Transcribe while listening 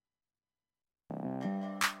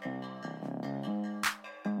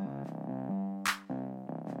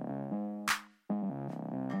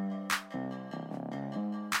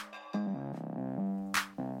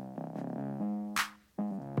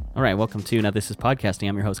All right, welcome to Now This Is Podcasting.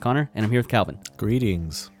 I'm your host, Connor, and I'm here with Calvin.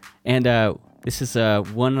 Greetings. And this is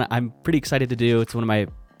one I'm pretty excited to do. It's one of my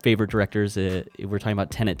favorite directors. We're talking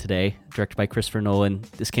about Tenet today, directed by Christopher Nolan.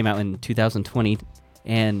 This came out in 2020,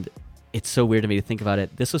 and it's so weird to me to think about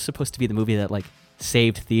it. This was supposed to be the movie that,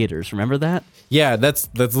 saved theaters. Remember that? Yeah, that's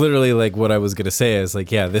literally what I was gonna say. Is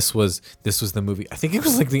this was the movie. I think it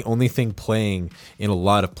was the only thing playing in a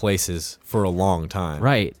lot of places for a long time.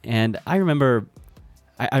 Right. And I remember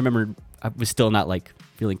I was still not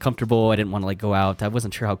feeling comfortable. I didn't want to go out. I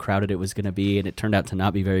wasn't sure how crowded it was going to be, and it turned out to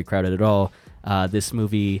not be very crowded at all. This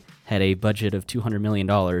movie had a budget of $200 million,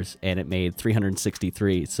 and it made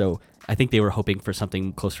 $363. So I think they were hoping for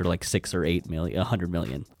something closer to 6 or 8 million, 100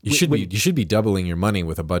 million. You should be doubling your money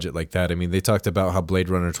with a budget like that. I mean, they talked about how Blade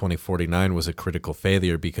Runner 2049 was a critical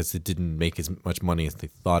failure because it didn't make as much money as they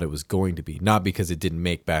thought it was going to be. Not because it didn't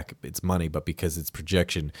make back its money, but because its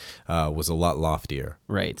projection was a lot loftier.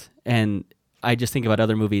 Right. And I just think about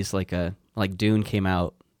other movies like Dune came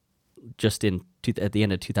out just at the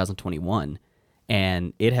end of 2021,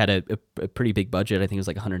 and it had a pretty big budget. I think it was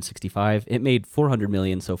 165. It made 400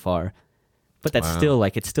 million so far, but that's still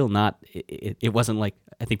it's still not. It wasn't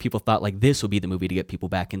I think people thought this will be the movie to get people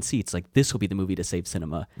back in seats. This will be the movie to save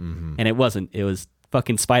cinema, and it wasn't. It was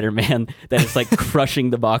fucking Spider-Man that is crushing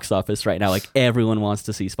the box office right now. Everyone wants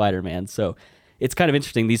to see Spider-Man, so it's kind of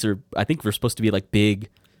interesting. These are, I think, we're supposed to be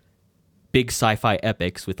big sci-fi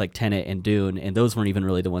epics with Tenet and Dune, and those weren't even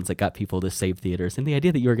really the ones that got people to save theaters. And the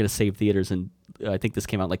idea that you were going to save theaters, and I think this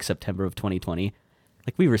came out September of 2020,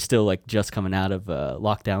 we were still just coming out of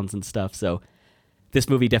lockdowns and stuff. So this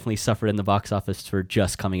movie definitely suffered in the box office for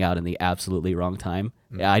just coming out in the absolutely wrong time.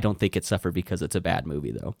 I don't think it suffered because it's a bad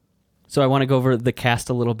movie though. So I want to go over the cast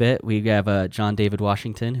a little bit. We have John David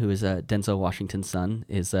Washington, who is Denzel Washington's son,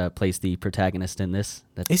 plays the protagonist in this.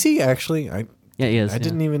 Is he actually? Yeah, he is. I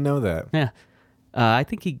didn't even know that. Yeah. I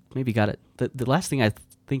think he maybe got it. The last thing I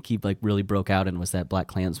think he really broke out in was that Black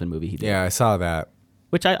Klansman movie he did. Yeah, I saw that.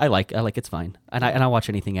 Which I like. It's fine. And I watch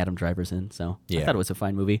anything Adam Driver's in, so I thought it was a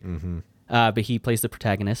fine movie. Mm-hmm. But he plays the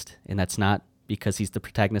protagonist, and that's not because he's the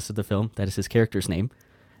protagonist of the film. That is his character's name.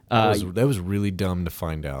 That was really dumb to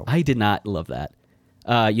find out. I did not love that.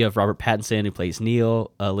 You have Robert Pattinson, who plays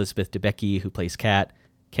Neil, Elizabeth Debicki, who plays Kat,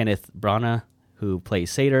 Kenneth Branagh, who plays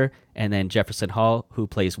Sator, and then Jefferson Hall, who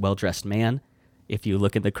plays Well-Dressed Man. If you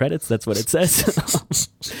look in the credits, that's what it says.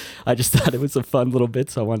 I just thought it was a fun little bit,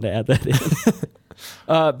 so I wanted to add that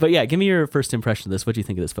in. But yeah, give me your first impression of this. What do you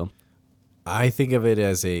think of this film? I think of it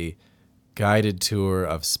as a guided tour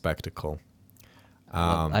of spectacle.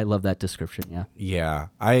 I love that description, yeah. Yeah,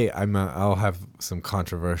 I'll have some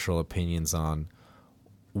controversial opinions on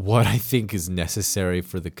what I think is necessary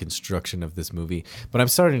for the construction of this movie, but I'm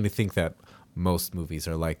starting to think that most movies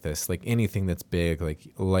are like this. Anything that's big,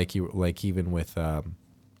 even with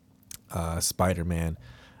Spider-Man,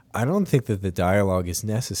 I don't think that the dialogue is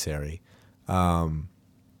necessary.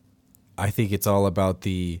 I think it's all about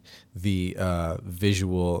the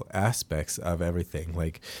visual aspects of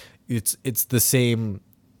everything. It's the same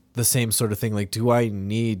sort of thing. Do I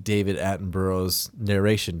need David Attenborough's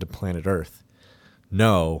narration to Planet Earth?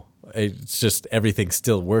 No. It's just everything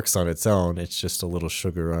still works on its own. It's just a little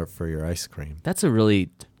sugar for your ice cream.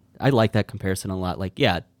 I like that comparison a lot.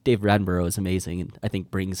 David Attenborough is amazing and I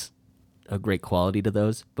think brings a great quality to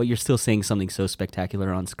those, but you're still seeing something so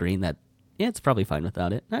spectacular on screen that, yeah, it's probably fine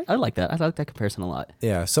without it. I like that. I like that comparison a lot.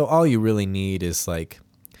 Yeah, so all you really need is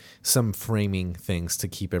some framing things to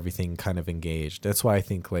keep everything kind of engaged. That's why I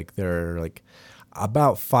think there are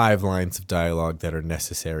about 5 lines of dialogue that are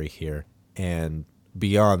necessary here, and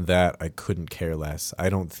beyond that, I couldn't care less. I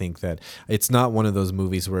don't think that it's not one of those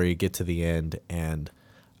movies where you get to the end and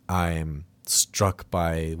I'm struck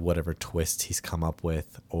by whatever twist he's come up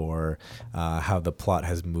with or how the plot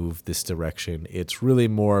has moved this direction. It's really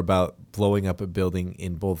more about blowing up a building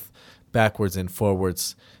in both backwards and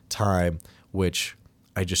forwards time, which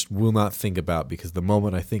I just will not think about, because the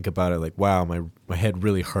moment I think about it, wow, my head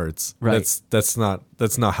really hurts. Right. That's not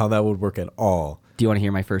how that would work at all. Do you want to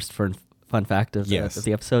hear my first fun fact of the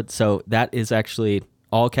episode? So that is actually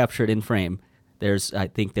all captured in frame. I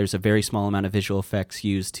think there's a very small amount of visual effects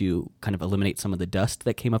used to kind of eliminate some of the dust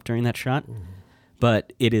that came up during that shot. Mm-hmm.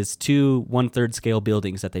 But it is 2 1/3 scale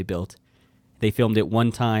buildings that they built. They filmed it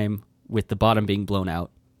one time with the bottom being blown out,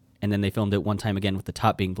 and then they filmed it one time again with the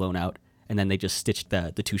top being blown out, and then they just stitched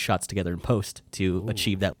the 2 shots together in post to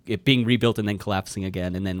achieve that, it being rebuilt and then collapsing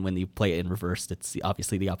again. And then when you play it in reverse, it's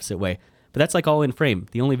obviously the opposite way. But that's all in frame.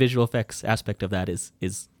 The only visual effects aspect of that is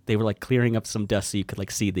they were like clearing up some dust so you could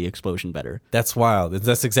like see the explosion better. That's wild.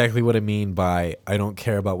 That's exactly what I mean by I don't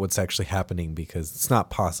care about what's actually happening because it's not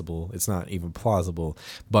possible. It's not even plausible,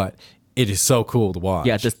 but it is so cool to watch.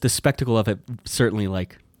 Yeah, the spectacle of it certainly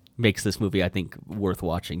like makes this movie, I think, worth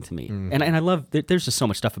watching to me. And I love, there's just so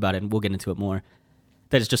much stuff about it, and we'll get into it more,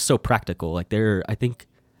 that is just so practical. Like I think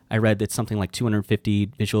I read that something like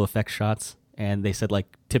 250 visual effects shots, and they said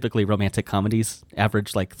like typically romantic comedies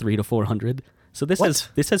average like 300 to 400. So this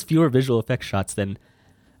has fewer visual effects shots than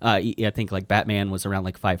I think like Batman was around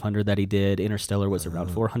like 500 that he did. Interstellar was around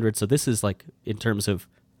 400. So this is like, in terms of,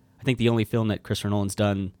 I think the only film that Christopher Nolan's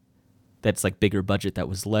done that's like bigger budget that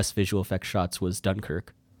was less visual effects shots was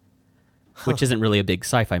Dunkirk, which isn't really a big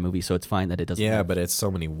sci-fi movie, so it's fine that it doesn't. Yeah, but it's so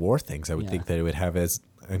many war things. I would think that it would have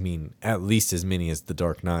at least as many as The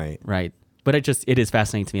Dark Knight. Right. But it is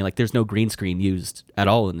fascinating to me. Like, there's no green screen used at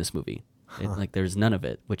all in this movie. Like, there's none of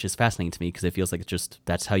it, which is fascinating to me because it feels like it's just,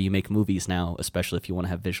 that's how you make movies now, especially if you want to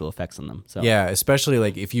have visual effects in them. So yeah, especially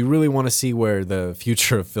like if you really want to see where the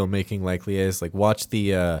future of filmmaking likely is, like watch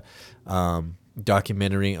the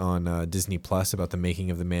documentary on Disney Plus about the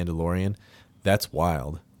making of The Mandalorian. That's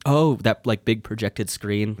wild. Oh, that like big projected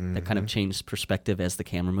screen that kind of changed perspective as the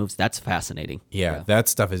camera moves. That's fascinating. Yeah, that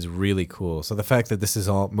stuff is really cool. So the fact that this is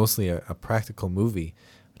all mostly a practical movie,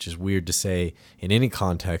 which is weird to say in any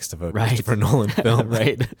context of a Christopher Nolan film,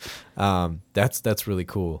 right? That's really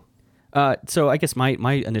cool. So I guess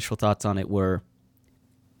my initial thoughts on it were,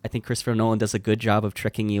 I think Christopher Nolan does a good job of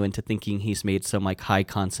tricking you into thinking he's made some like high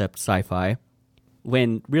concept sci-fi,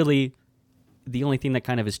 when really the only thing that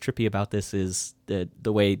kind of is trippy about this is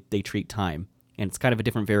the way they treat time. And it's kind of a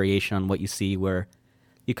different variation on what you see, where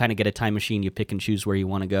you kind of get a time machine, you pick and choose where you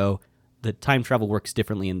want to go. The time travel works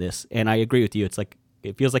differently in this. And I agree with you. It's like,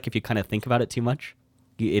 it feels like if you kind of think about it too much,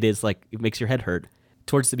 it is like, it makes your head hurt.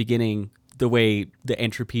 Towards the beginning, the way the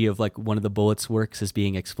entropy of like one of the bullets works is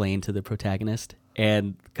being explained to the protagonist.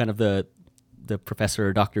 And kind of the professor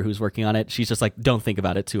or doctor who's working on it, she's just like, don't think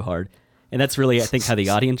about it too hard. And that's really, I think, how the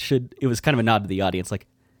audience should. It was kind of a nod to the audience. Like,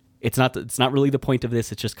 it's not really the point of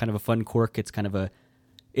this. It's just kind of a fun quirk. It's kind of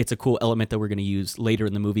it's a cool element that we're going to use later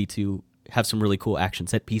in the movie to have some really cool action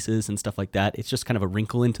set pieces and stuff like that. It's just kind of a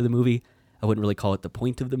wrinkle into the movie. I wouldn't really call it the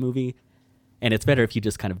point of the movie. And it's better if you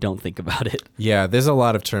just kind of don't think about it. Yeah, there's a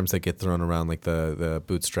lot of terms that get thrown around, like the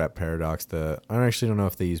bootstrap paradox. I actually don't know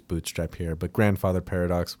if they use bootstrap here, but grandfather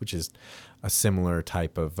paradox, which is a similar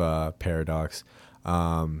type of paradox.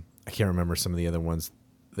 I can't remember some of the other ones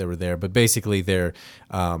that were there, but basically their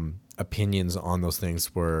opinions on those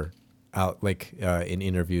things were out. Like in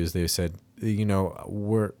interviews, they said,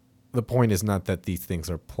 the point is not that these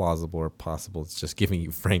things are plausible or possible. It's just giving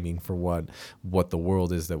you framing for what the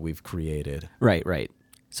world is that we've created. Right.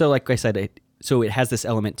 So like I said, it has this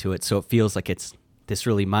element to it, so it feels like it's this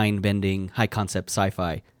really mind-bending, high-concept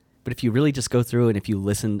sci-fi. But if you really just go through and if you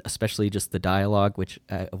listen, especially just the dialogue, which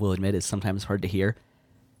I will admit is sometimes hard to hear,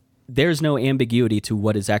 there's no ambiguity to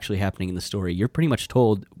what is actually happening in the story. You're pretty much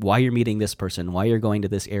told why you're meeting this person, why you're going to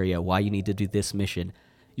this area, why you need to do this mission.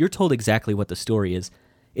 You're told exactly what the story is.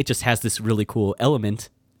 It just has this really cool element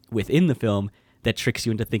within the film that tricks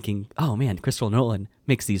you into thinking, oh man, Christopher Nolan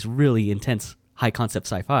makes these really intense, high-concept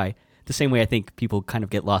sci-fi. The same way I think people kind of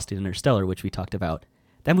get lost in Interstellar, which we talked about.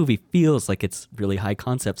 That movie feels like it's really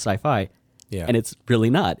high-concept sci-fi. Yeah. And it's really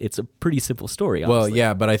not. It's a pretty simple story, honestly. Well,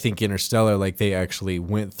 yeah, but I think Interstellar, like, they actually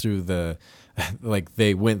went through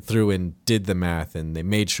they went through and did the math, and they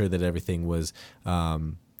made sure that everything was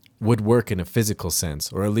would work in a physical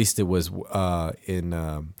sense, or at least it was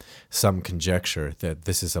in some conjecture that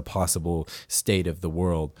this is a possible state of the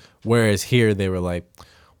world. Whereas here they were like,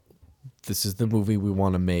 this is the movie we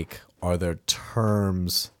want to make. Are there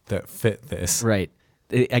terms that fit this? Right.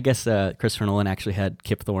 I guess Christopher Nolan actually had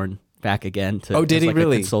Kip Thorne back again to did as he like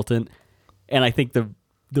really? A consultant. And I think the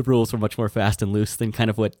rules were much more fast and loose than kind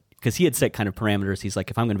of what, because he had set kind of parameters. He's like,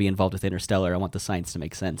 if I'm going to be involved with Interstellar, I want the science to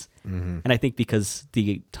make sense. Mm-hmm. And I think because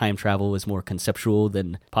the time travel was more conceptual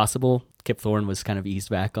than possible, Kip Thorne was kind of eased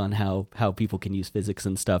back on how people can use physics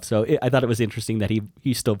and stuff. So I thought it was interesting that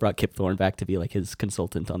he still brought Kip Thorne back to be like his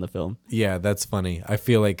consultant on the film. Yeah, that's funny. I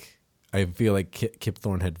feel like Kip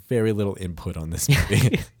Thorne had very little input on this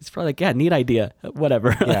movie. He's probably like, yeah, neat idea.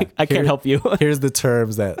 Whatever. Yeah, like, I can't help you. Here's the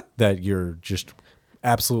terms that you're just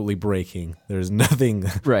absolutely breaking. There's nothing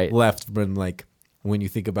left from, like, when you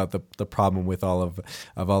think about the problem with all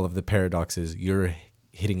of the paradoxes, you're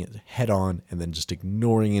hitting it head on and then just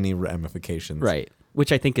ignoring any ramifications. Right.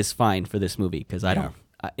 Which I think is fine for this movie, because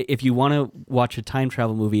if you want to watch a time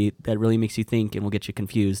travel movie that really makes you think and will get you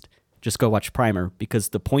confused, just go watch Primer, because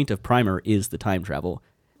the point of Primer is the time travel.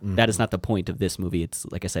 that is not the point of this movie. It's,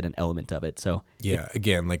 like I said, an element of it. So Yeah,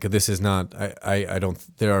 again, like this is not. I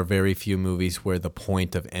don't. There are very few movies where the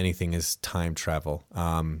point of anything is time travel.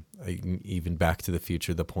 Even Back to the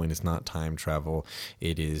Future, the point is not time travel.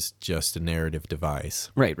 It is just a narrative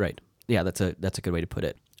device. right. Yeah, that's a good way to put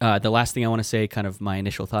it. The last thing I want to say, kind of my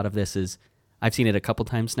initial thought of this is, I've seen it a couple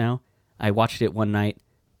times now. I watched it one night,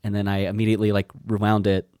 and then I immediately like rewound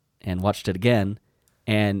it and watched it again.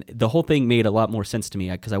 And the whole thing made a lot more sense to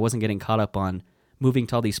me because I wasn't getting caught up on moving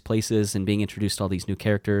to all these places and being introduced to all these new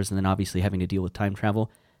characters and then obviously having to deal with time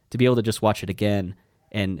travel. To be able to just watch it again,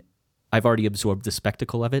 and I've already absorbed the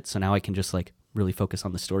spectacle of it, so now I can just like really focus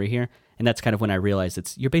on the story here. And that's kind of when I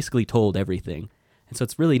realized you're basically told everything. And so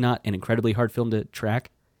it's really not an incredibly hard film to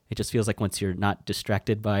track. It just feels like once you're not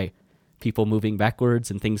distracted by people moving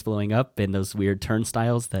backwards and things blowing up and those weird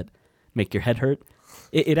turnstiles that make your head hurt,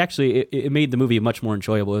 it actually made the movie much more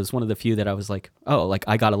enjoyable. It was one of the few that I was like, oh, like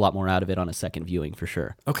I got a lot more out of it on a second viewing for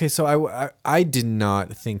sure. Okay, so I did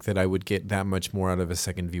not think that I would get that much more out of a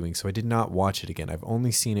second viewing, so I did not watch it again. I've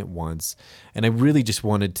only seen it once, and I really just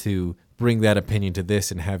wanted to bring that opinion to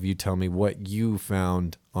this and have you tell me what you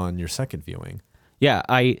found on your second viewing. Yeah,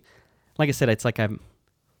 like I said, it's like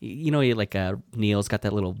Neil's got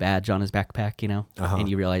that little badge on his backpack, and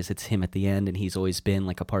you realize it's him at the end, and he's always been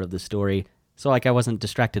like a part of the story. So like I wasn't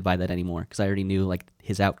distracted by that anymore because I already knew like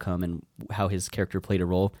his outcome and how his character played a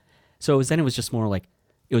role. So it was just more like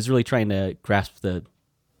it was really trying to grasp the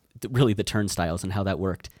turnstiles and how that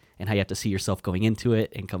worked and how you have to see yourself going into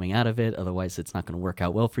it and coming out of it. Otherwise, it's not going to work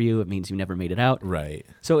out well for you. It means you never made it out. Right.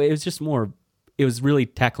 So it was just more. It was really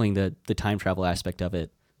tackling the time travel aspect of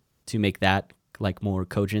it to make that like more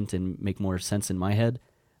cogent and make more sense in my head.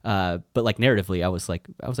 But like narratively, I was like,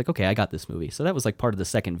 okay, I got this movie. So that was like part of the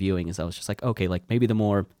second viewing is I was just like, okay, like maybe the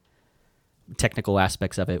more technical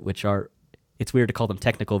aspects of it, it's weird to call them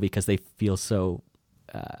technical because they feel so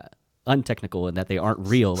untechnical and that they aren't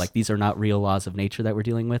real. Like these are not real laws of nature that we're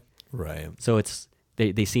dealing with. Right. So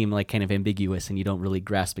they seem like kind of ambiguous and you don't really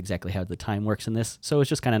grasp exactly how the time works in this. So it's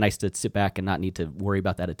just kind of nice to sit back and not need to worry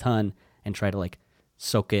about that a ton and try to like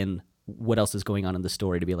soak in what else is going on in the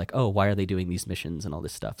story to be like, oh, why are they doing these missions and all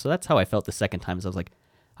this stuff? So that's how I felt the second time. Is I was like,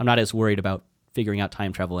 I'm not as worried about figuring out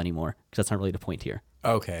time travel anymore because that's not really the point here.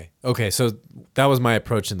 Okay. So that was my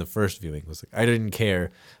approach in the first viewing. Was like I didn't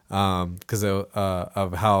care because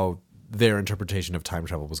of how their interpretation of time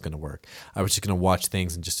travel was going to work. I was just going to watch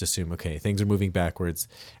things and just assume, okay, things are moving backwards.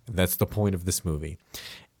 And that's the point of this movie.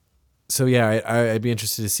 So yeah, I'd be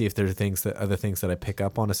interested to see if there are other things that I pick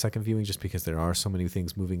up on a second viewing, just because there are so many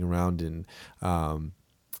things moving around in,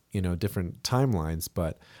 different timelines.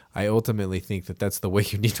 But I ultimately think that that's the way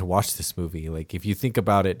you need to watch this movie. Like if you think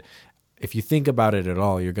about it at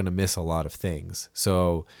all, you're going to miss a lot of things.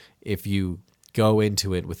 So if you go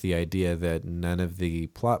into it with the idea that none of the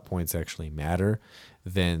plot points actually matter,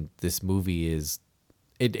 then this movie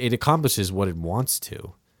it accomplishes what it wants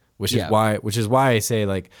to. Which is why I say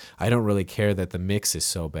like I don't really care that the mix is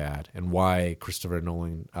so bad, and why Christopher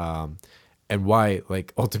Nolan and why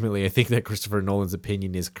like ultimately I think that Christopher Nolan's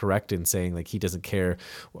opinion is correct in saying like he doesn't care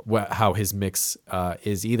how his mix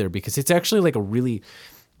is either, because it's actually like a really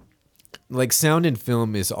like sound in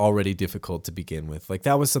film is already difficult to begin with. Like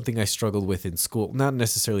that was something I struggled with in school. Not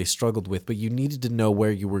necessarily struggled with, but you needed to know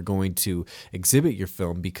where you were going to exhibit your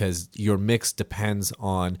film because your mix depends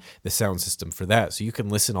on the sound system for that. So you can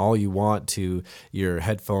listen all you want to your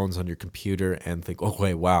headphones on your computer and think, oh,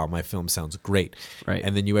 wait, wow, my film sounds great. Right.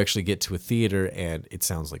 And then you actually get to a theater and it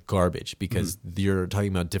sounds like garbage because you're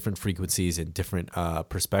talking about different frequencies and different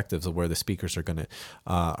perspectives of where the speakers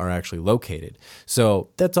are actually located. So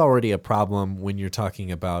that's already a problem when you're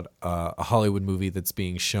talking about a Hollywood movie that's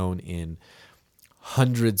being shown in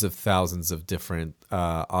hundreds of thousands of different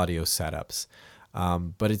audio setups.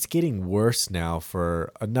 But it's getting worse now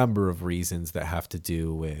for a number of reasons that have to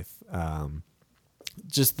do with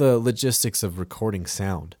just the logistics of recording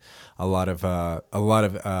sound. A lot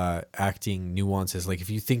of acting nuances. Like if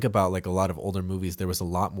you think about like a lot of older movies, there was a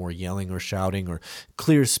lot more yelling or shouting or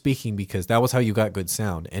clear speaking because that was how you got good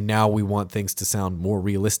sound. And now we want things to sound more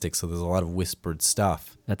realistic, so there's a lot of whispered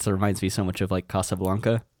stuff. That reminds me so much of like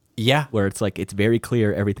Casablanca. Yeah. Where it's like it's very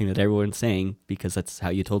clear everything that everyone's saying because that's how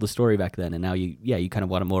you told the story back then. And now you kind of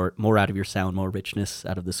want more out of your sound, more richness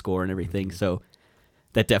out of the score and everything. Mm-hmm. So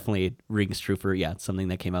that definitely rings true for something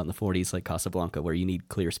that came out in the 40s like Casablanca, where you need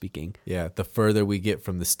clear speaking. Yeah, the further we get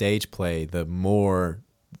from the stage play, the more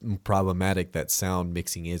problematic that sound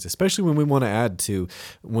mixing is, especially when we want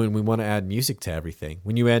to add music to everything.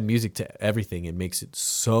 When you add music to everything, it makes it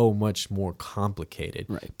so much more complicated.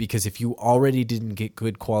 Right. Because if you already didn't get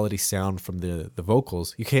good quality sound from the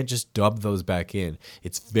vocals, you can't just dub those back in.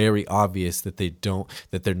 It's very obvious that they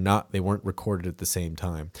weren't recorded at the same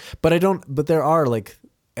time. But there are like,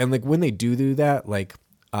 and like when they do that, like,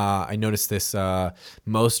 I noticed this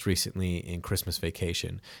most recently in Christmas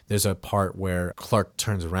Vacation. There's a part where Clark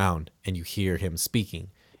turns around and you hear him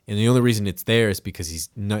speaking. And the only reason it's there is because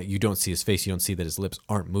you don't see his face. You don't see that his lips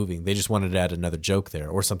aren't moving. They just wanted to add another joke there,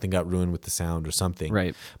 or something got ruined with the sound or something.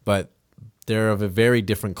 Right. But they're of a very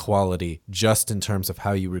different quality just in terms of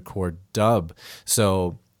how you record dub.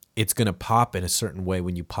 So it's going to pop in a certain way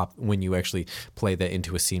when you actually play that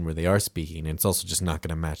into a scene where they are speaking. And it's also just not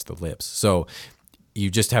going to match the lips. So you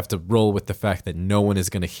just have to roll with the fact that no one is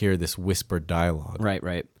going to hear this whispered dialogue.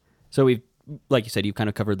 Right. So like you said, you've kind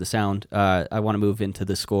of covered the sound. I want to move into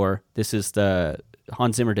the score.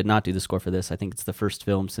 Hans Zimmer did not do the score for this. I think it's the first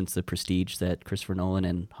film since The Prestige that Christopher Nolan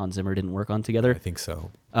and Hans Zimmer didn't work on together. I think so.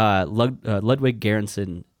 Ludwig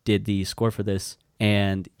Göransson did the score for this,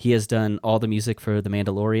 and he has done all the music for The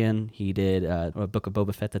Mandalorian. He did a Book of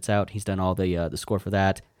Boba Fett that's out. He's done all the score for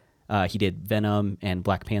that. He did Venom and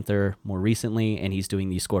Black Panther more recently, and he's doing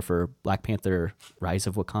the score for Black Panther Rise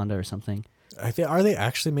of Wakanda or something. Are they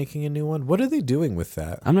actually making a new one? What are they doing with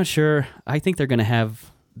that? I'm not sure. I think they're going to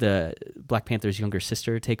have the Black Panther's younger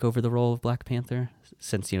sister take over the role of Black Panther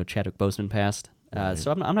since, Chadwick Boseman passed. Right.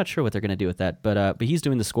 So I'm not sure what they're going to do with that, but he's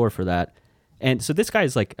doing the score for that. And so this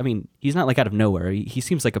guy's like, I mean, he's not like out of nowhere. He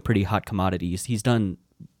seems like a pretty hot commodity. He's done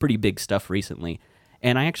pretty big stuff recently.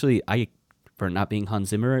 And for not being Hans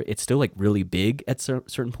Zimmer, it's still like really big at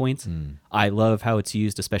certain points. I love how it's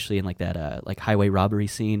used, especially in like that like highway robbery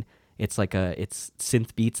scene. It's like it's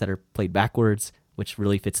synth beats that are played backwards, which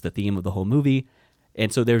really fits the theme of the whole movie.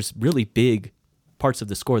 And so there's really big parts of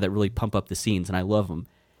the score that really pump up the scenes, and I love them.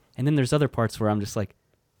 And then there's other parts where I'm just like,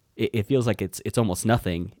 it feels like it's almost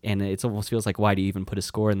nothing, and it almost feels like, why do you even put a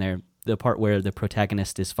score in there? The part where the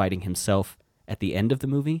protagonist is fighting himself at the end of the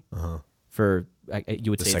movie, for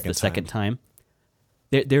you would say it's the second time.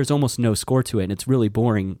 There's almost no score to it, and it's really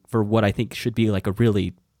boring for what I think should be like a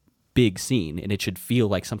really big scene, and it should feel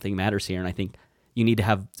like something matters here. And I think you need to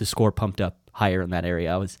have the score pumped up higher in that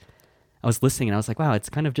area. I was listening, and I was like, wow, it's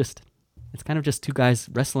kind of just two guys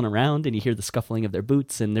wrestling around, and you hear the scuffling of their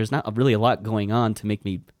boots, and there's not really a lot going on to make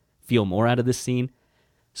me feel more out of this scene.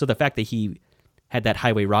 So the fact that he had that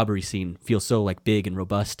highway robbery scene feel so like big and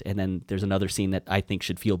robust, and then there's another scene that I think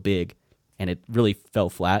should feel big, and it really fell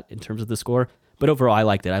flat in terms of the score. But overall, I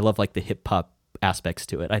liked it. I love like the hip hop aspects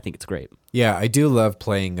to it. I think it's great. Yeah, I do love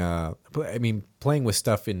playing. Playing with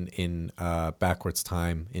stuff in backwards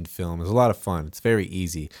time in film is a lot of fun. It's very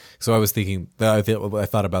easy. So I was thinking, I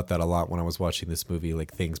thought about that a lot when I was watching this movie,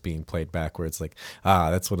 like things being played backwards. Like,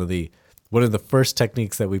 that's one of the first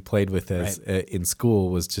techniques that we played with in school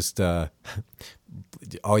was just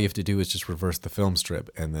all you have to do is just reverse the film strip,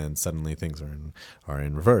 and then suddenly things are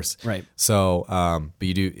in reverse. Right. So, but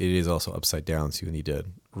it is also upside down, so you need to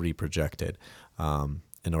reproject it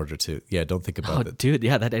in order to. Yeah, don't think about it. Dude,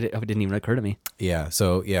 yeah, that didn't even occur to me. Yeah.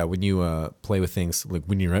 So yeah, when you play with things, like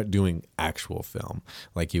when you're doing actual film,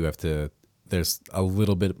 like you have to. There's a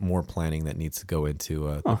little bit more planning that needs to go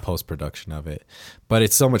into the post-production of it. But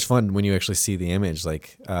it's so much fun when you actually see the image.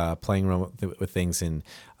 Like playing around with things in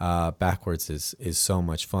backwards is so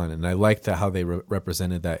much fun. And I liked how they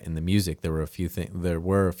represented that in the music. There were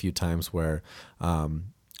a few times where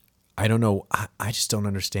I don't know. I just don't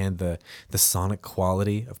understand the sonic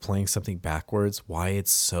quality of playing something backwards, why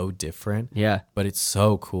it's so different. Yeah. But it's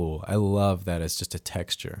so cool. I love that as just a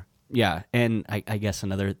texture. Yeah, and I guess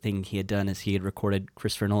another thing he had done is he had recorded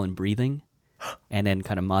Christopher Nolan breathing and then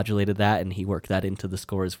kind of modulated that, and he worked that into the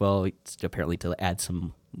score as well, apparently to add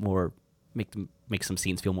some more, make some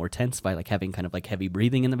scenes feel more tense by like having kind of like heavy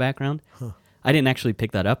breathing in the background. I didn't actually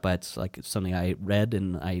pick that up, but it's like something I read,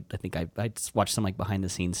 and I think I just watched some like behind the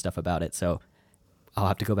scenes stuff about it, so I'll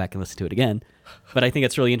have to go back and listen to it again. But I think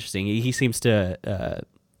it's really interesting. He seems to,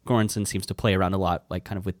 Göransson seems to play around a lot, like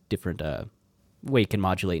kind of with different way he can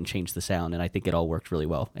modulate and change the sound, and I think it all worked really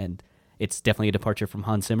well. And it's definitely a departure from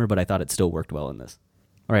Hans Zimmer, but I thought it still worked well in this.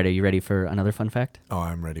 All right, are you ready for another fun fact? Oh,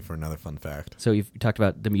 I'm ready for another fun fact. So you've talked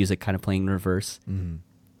about the music kind of playing in reverse. Mm-hmm.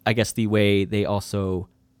 I guess the way they also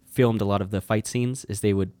filmed a lot of the fight scenes is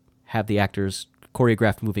they would have the actors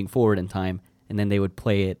choreographed moving forward in time, and then they would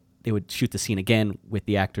play it. They would shoot the scene again with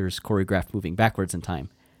the actors choreographed moving backwards in time,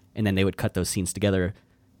 and then they would cut those scenes together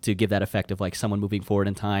to give that effect of like someone moving forward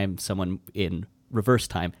in time, someone in reverse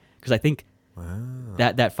time. Because I think Wow.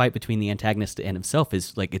 That fight between the antagonist and himself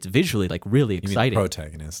is like, it's visually like really You mean exciting.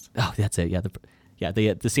 protagonist. Oh, that's it. Yeah,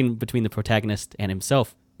 the scene between the protagonist and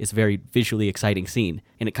himself is a very visually exciting scene,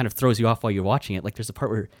 and it kind of throws you off while you're watching it. Like there's a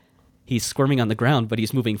part where he's squirming on the ground, but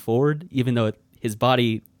he's moving forward, even though his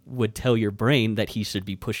body would tell your brain that he should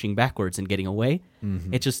be pushing backwards and getting away.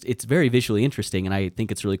 Mm-hmm. It's very visually interesting, and I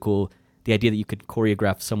think it's really cool. The idea that you could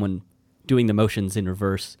choreograph someone doing the motions in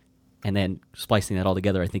reverse and then splicing that all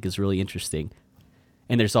together, I think is really interesting.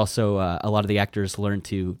 And there's also a lot of the actors learn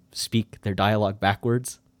to speak their dialogue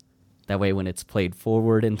backwards. That way, when it's played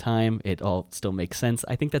forward in time, it all still makes sense.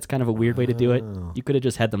 I think that's kind of a weird way to do it. You could have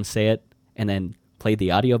just had them say it and then played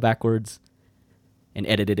the audio backwards and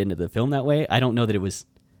edited it into the film that way. I don't know that it was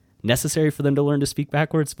necessary for them to learn to speak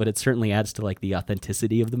backwards, but it certainly adds to like the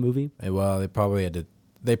authenticity of the movie. Well, they probably had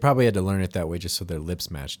to learn it that way just so their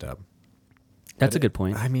lips matched up. That's a good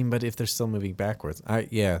point. I mean, but if they're still moving backwards,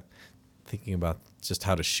 thinking about just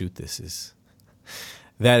how to shoot this is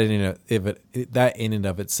that in and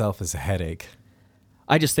of itself is a headache.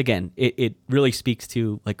 I just, again, it really speaks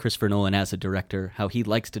to like Christopher Nolan as a director, how he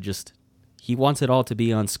likes to he wants it all to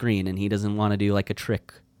be on screen, and he doesn't want to do like a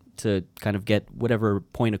trick to kind of get whatever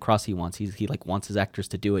point across he wants. He like wants his actors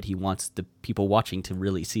to do it. He wants the people watching to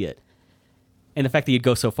really see it. And the fact that you'd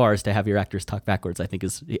go so far as to have your actors talk backwards, I think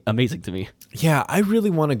is amazing to me. Yeah, I really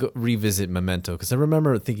want to go revisit Memento because I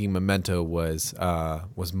remember thinking Memento was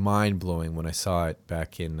mind blowing when I saw it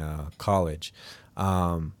back in college,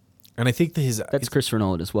 and I think that's Christopher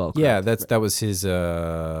Nolan as well. Correct? Yeah, that was his.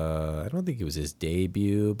 I don't think it was his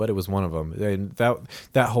debut, but it was one of them. And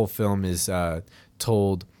that whole film is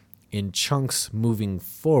told in chunks moving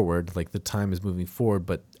forward, like the time is moving forward,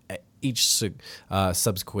 but each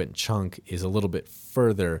subsequent chunk is a little bit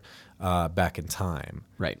further back in time.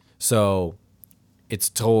 Right. So it's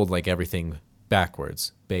told like everything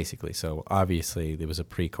backwards, basically. So obviously there was a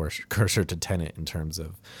precursor to Tenet in terms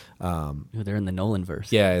of they're in the Nolan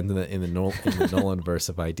verse. Yeah, in the Nolan verse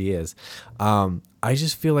of ideas. I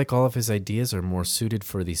just feel like all of his ideas are more suited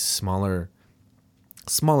for these smaller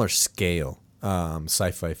scale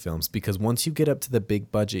sci-fi films, because once you get up to the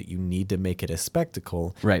big budget, you need to make it a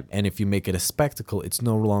spectacle. Right. And if you make it a spectacle, it's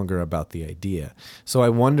no longer about the idea. So I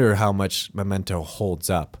wonder how much Memento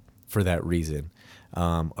holds up for that reason.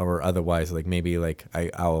 Or otherwise, like maybe like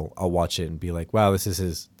I'll watch it and be like, wow, this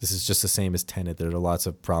is just the same as Tenet. There are lots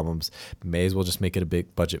of problems. May as well just make it a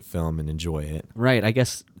big budget film and enjoy it. Right. I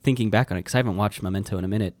guess thinking back on it, because I haven't watched Memento in a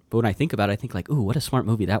minute, but when I think about it, I think like, ooh, what a smart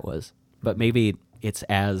movie that was. But maybe it's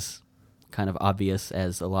as kind of obvious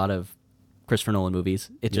as a lot of Christopher Nolan movies.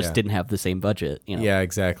 It just didn't have the same budget. You know? Yeah,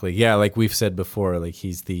 exactly. Yeah, like we've said before, like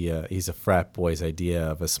he's a frat boy's idea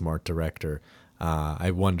of a smart director.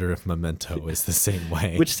 I wonder if Memento is the same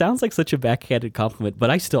way. Which sounds like such a backhanded compliment, but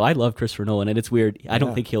I love Christopher Nolan, and it's weird. I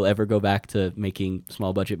don't think he'll ever go back to making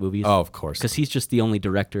small budget movies. Oh, of course. Because he's just the only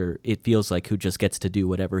director, it feels like, who just gets to do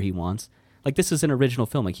whatever he wants. Like, this is an original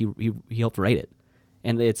film. Like, he helped write it.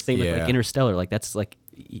 And it's same with like Interstellar. Like, that's like,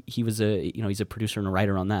 he was he's a producer and a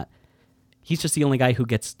writer on that. He's just the only guy who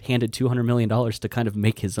gets handed $200 million to kind of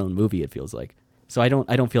make his own movie, it feels like. So I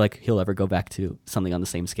don't feel like he'll ever go back to something on the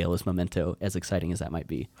same scale as Memento, as exciting as that might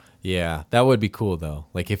be. Yeah, that would be cool though.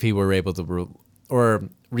 Like if he were able to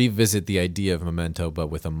revisit the idea of Memento, but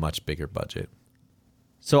with a much bigger budget.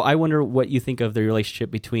 So I wonder what you think of the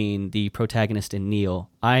relationship between the protagonist and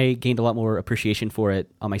Neil. I gained a lot more appreciation for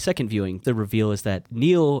it on my second viewing. The reveal is that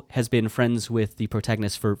Neil has been friends with the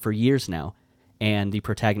protagonist for years now, and the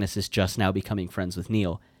protagonist is just now becoming friends with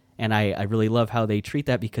Neil. And I really love how they treat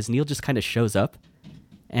that, because Neil just kind of shows up,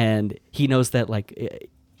 and he knows that like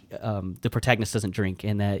the protagonist doesn't drink,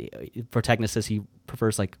 and that the protagonist says he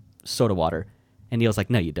prefers like soda water, and Neil's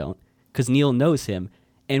like, no, you don't, because Neil knows him.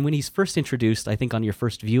 And when he's first introduced, I think on your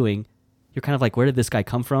first viewing, you're kind of like, where did this guy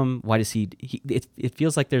come from? Why does it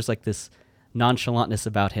feels like there's like this nonchalantness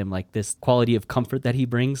about him, like this quality of comfort that he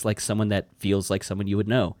brings, like someone that feels like someone you would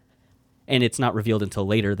know. And it's not revealed until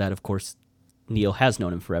later that, of course, Neil has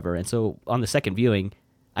known him forever. And so on the second viewing,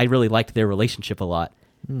 I really liked their relationship a lot.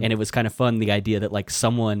 And it was kind of fun, the idea that like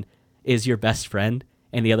someone is your best friend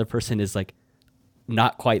and the other person is like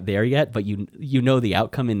not quite there yet, but you know the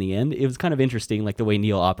outcome in the end. It was kind of interesting, like the way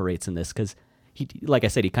Neil operates in this, because he, like I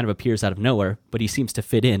said, he kind of appears out of nowhere, but he seems to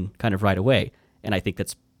fit in kind of right away. And I think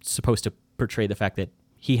that's supposed to portray the fact that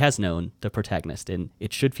he has known the protagonist, and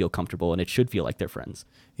it should feel comfortable, and it should feel like they're friends.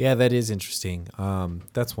 Yeah, that is interesting.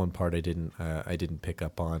 That's one part I didn't pick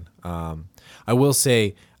up on. I will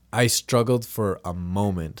say I struggled for a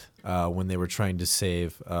moment when they were trying to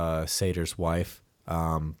save Sater's wife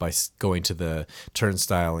by going to the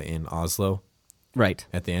turnstile in Oslo, Right.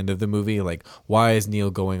 at the end of the movie. Like, why is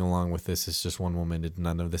Neil going along with this? It's just one woman.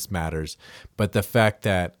 None of this matters. But the fact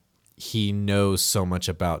that he knows so much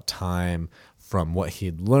about time from what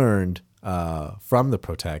he'd learned from the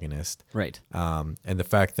protagonist, Right. and the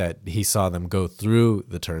fact that he saw them go through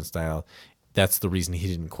the turnstile, that's the reason he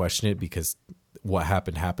didn't question it, because what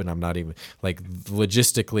happened. I'm not even, like,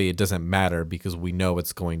 logistically, it doesn't matter because we know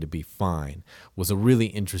it's going to be fine, was a really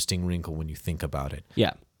interesting wrinkle when you think about it.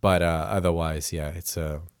 Yeah. But otherwise, yeah, it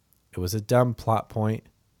was a dumb plot point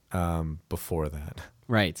before that.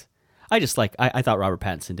 Right. I thought Robert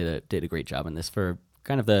Pattinson did a great job in this for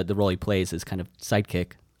kind of the role he plays as kind of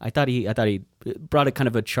sidekick. I thought he brought a kind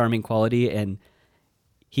of a charming quality, and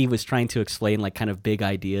he was trying to explain like kind of big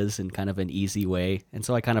ideas in kind of an easy way. And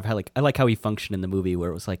so I kind of had I like how he functioned in the movie, where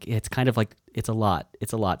it was like, it's kind of like, it's a lot.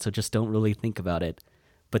 So just don't really think about it.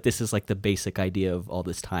 But this is like the basic idea of all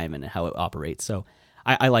this time and how it operates. So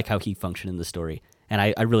I like how he functioned in the story. And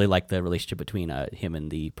I really like the relationship between him and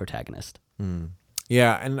the protagonist.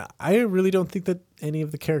 Yeah, and I really don't think that any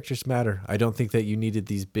of the characters matter. I don't think that you needed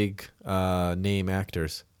these big name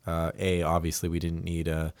actors. Obviously, we didn't need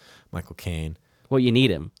Michael Caine. Well, you need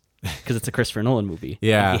him because it's a Christopher Nolan movie.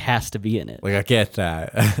 Yeah. He has to be in it. Like, I get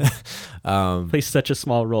that. Plays such a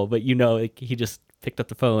small role, but like, he just picked up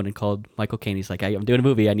the phone and called Michael Caine. He's like, I'm doing a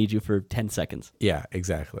movie. I need you for 10 seconds. Yeah,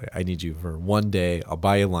 exactly. I need you for one day. I'll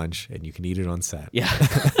buy you lunch, and you can eat it on set. Yeah.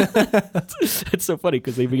 It's so funny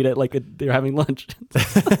because they meet at they're having lunch.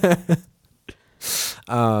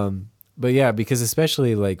 But yeah, because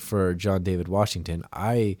especially like for John David Washington,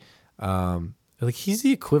 like, he's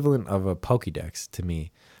the equivalent of a Pokédex to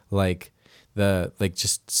me. Like,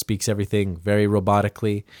 just speaks everything very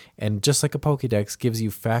robotically, and just like a Pokédex, gives you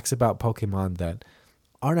facts about Pokemon that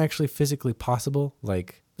aren't actually physically possible.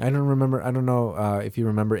 Like, I don't know if you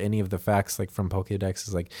remember any of the facts like from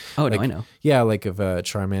Pokédexes. Like, Oh, like, no, I know. Yeah, like if a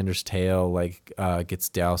Charmander's tail gets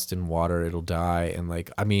doused in water, it'll die, and like,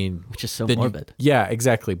 I mean, Which is so then morbid. yeah,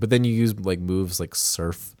 exactly. But then you use like moves like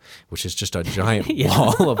Surf, which is just a giant Yeah.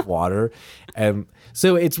 wall of water, and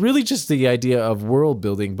so it's really just the idea of world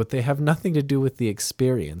building, but they have nothing to do with the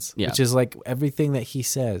experience. Yeah. Which is like everything that he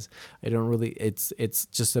says. I don't really. It's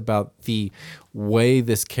just about the way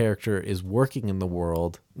this character is working in the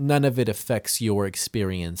world. None of it affects your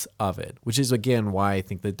experience of it, which is again why I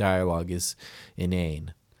think the dialogue is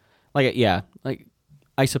inane. Like, yeah, like,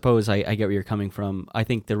 I suppose I get where you're coming from. I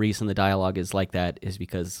think the reason the dialogue is like that is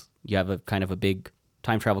because you have a kind of a big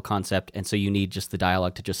time travel concept, and so you need just the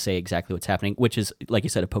dialogue to just say exactly what's happening, which is, like you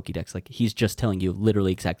said, a Pokédex. Like, he's just telling you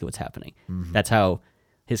literally exactly what's happening. Mm-hmm. That's how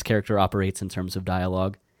his character operates in terms of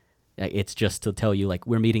dialogue. It's just to tell you, like,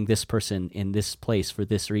 we're meeting this person in this place for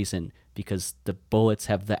this reason, because the bullets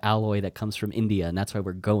have the alloy that comes from India, and that's why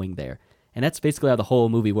we're going there. And that's basically how the whole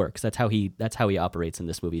movie works. That's how he operates in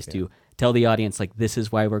this movie, is to tell the audience, like, this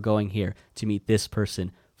is why we're going here, to meet this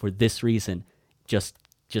person for this reason. Just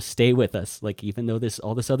stay with us. Like, even though there's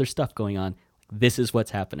all this other stuff going on, this is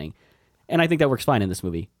what's happening. And I think that works fine in this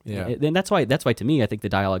movie. Yeah. And that's why to me, I think the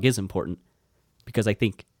dialogue is important, because I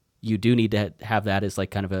think you do need to have that as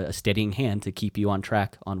like kind of a steadying hand to keep you on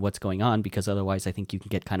track on what's going on, because otherwise I think you can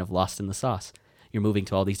get kind of lost in the sauce. You're moving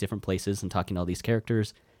to all these different places and talking to all these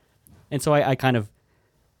characters. And so I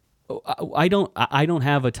don't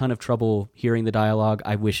have a ton of trouble hearing the dialogue.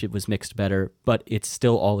 I wish it was mixed better, but it's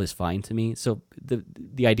still all is fine to me. So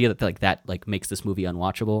the idea that makes this movie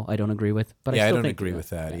unwatchable, I don't agree with. But Yeah, I I still don't think, agree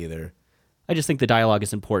with that either. I just think the dialogue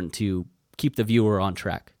is important to keep the viewer on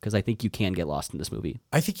track, because I think you can get lost in this movie.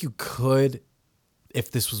 I think you could if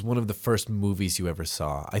this was one of the first movies you ever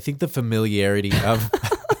saw. I think the familiarity of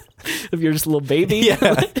If you're just a little baby.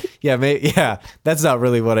 yeah, that's not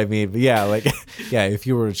really what I mean, but yeah, like, yeah, if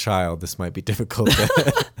you were a child, this might be difficult.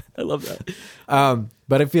 I love that.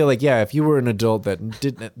 But I feel like, yeah, if you were an adult that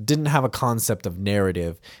didn't have a concept of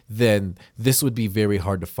narrative, then this would be very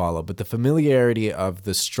hard to follow. But the familiarity of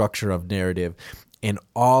the structure of narrative in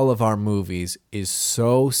all of our movies is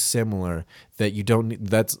so similar that you don't need,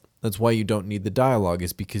 that's why you don't need the dialogue,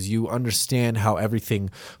 is because you understand how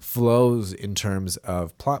everything flows in terms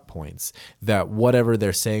of plot points, that whatever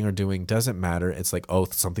they're saying or doing doesn't matter. It's like, oh,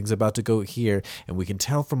 something's about to go here, and we can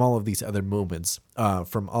tell from all of these other moments,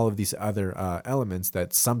 from all of these other elements,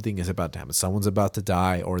 that something is about to happen. Someone's about to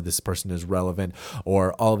die, or this person is relevant,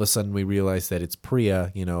 or all of a sudden we realize that it's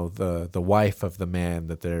Priya, the wife of the man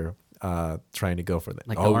that they're trying to go for.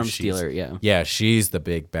 Like the arms dealer, yeah. Yeah, she's the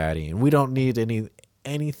big baddie, and we don't need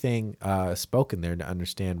anything spoken there to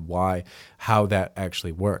understand how that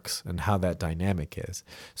actually works and how that dynamic is.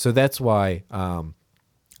 So that's why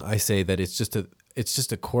I say that it's just it's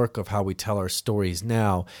just a quirk of how we tell our stories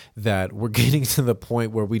now that we're getting to the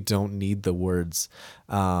point where we don't need the words,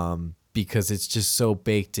 because it's just so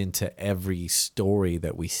baked into every story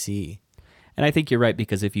that we see. And I think you're right,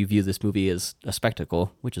 because if you view this movie as a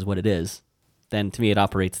spectacle, which is what it is, then to me it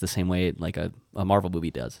operates the same way like a Marvel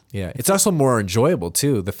movie does. Yeah, it's also more enjoyable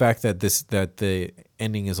too. The fact that the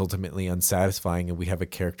ending is ultimately unsatisfying and we have a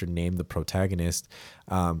character named the protagonist,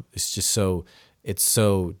 it's just it's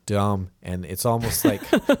so dumb, and it's almost like,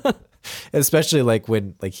 especially like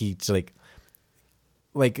when he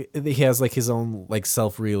has like his own like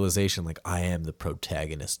self-realization, like I am the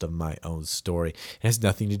protagonist of my own story. It has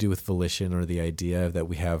nothing to do with volition or the idea that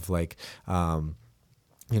we have like,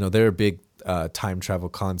 there are big time travel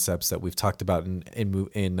concepts that we've talked about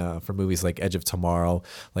in for movies like Edge of Tomorrow,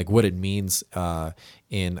 like what it means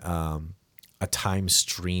in a time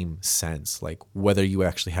stream sense, like whether you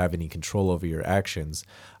actually have any control over your actions.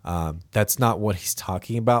 That's not what he's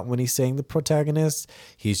talking about when he's saying the protagonist.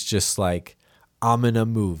 He's just like, I'm in a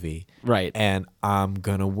movie, right? And I'm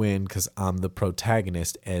gonna win because I'm the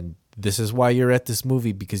protagonist, and this is why you're at this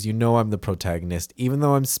movie, because you know I'm the protagonist, even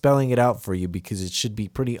though I'm spelling it out for you because it should be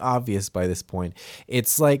pretty obvious by this point.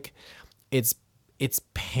 It's like it's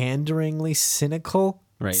panderingly cynical.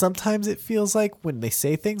 Right. Sometimes it feels like when they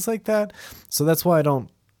say things like that. So that's why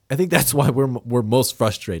I think that's why we're most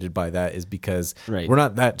frustrated by that, is because we're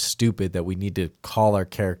not that stupid that we need to call our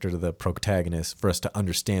character to the protagonist for us to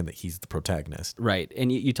understand that he's the protagonist. Right.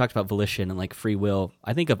 And you talked about volition and like free will.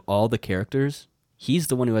 I think of all the characters, he's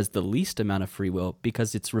the one who has the least amount of free will,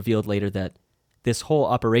 because it's revealed later that this whole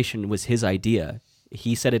operation was his idea.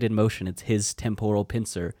 He set it in motion. It's his temporal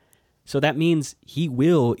pincer. So that means he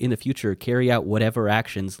will, in the future, carry out whatever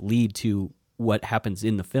actions lead to what happens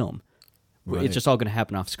in the film. Right. It's just all going to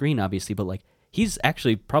happen off screen, obviously, but like he's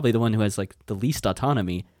actually probably the one who has like the least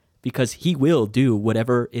autonomy, because he will do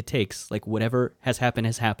whatever it takes. Like whatever has happened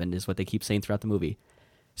is what they keep saying throughout the movie.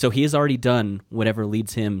 So he has already done whatever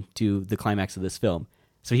leads him to the climax of this film.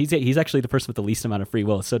 So he's actually the person with the least amount of free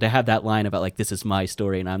will. So to have that line about like, this is my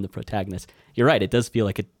story and I'm the protagonist, you're right. It does feel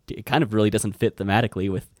like it kind of really doesn't fit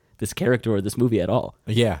thematically with this character or this movie at all.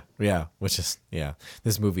 Yeah.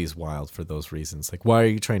 This movie is wild for those reasons. Like, why are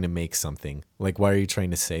you trying to make something? Like, why are you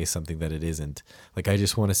trying to say something that it isn't? Like, I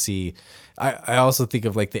just want to see. I also think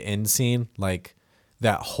of like the end scene, like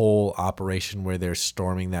that whole operation where they're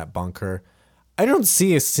storming that bunker. I don't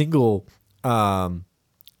see a single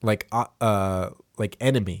like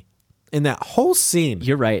enemy in that whole scene.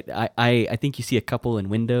 You're right. I think you see a couple in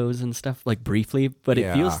windows and stuff, like briefly, but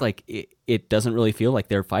it feels like it doesn't really feel like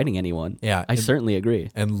they're fighting anyone. Yeah. I certainly agree.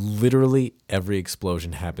 And literally every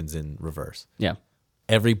explosion happens in reverse. Yeah.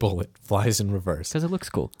 Every bullet flies in reverse. Because it looks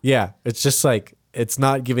cool. Yeah. It's just like, it's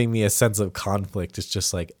not giving me a sense of conflict. It's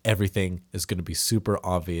just like everything is going to be super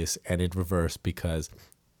obvious and in reverse, because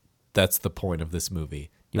that's the point of this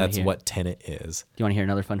movie. That's what Tenet is. Do you want to hear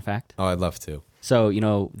another fun fact? Oh, I'd love to. So,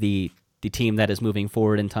 the team that is moving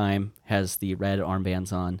forward in time has the red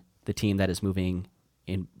armbands on. The team that is moving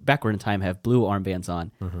in backward in time have blue armbands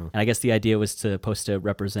on. Mm-hmm. And I guess the idea was supposed to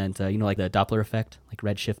represent, like the Doppler effect, like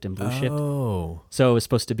red shift and blue shift. Oh. So it was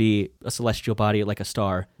supposed to be a celestial body like a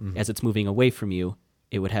star. Mm-hmm. As it's moving away from you,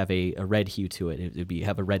 it would have a red hue to it. It would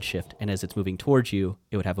have a red shift. And as it's moving towards you,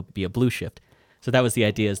 it would be a blue shift. So that was the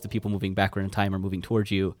idea, is the people moving backward in time are moving towards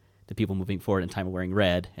you. The people moving forward in time are wearing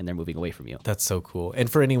red, and they're moving away from you. That's so cool. And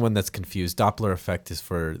for anyone that's confused, Doppler effect is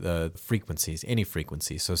for the frequencies, any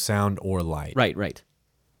frequency, so sound or light. Right.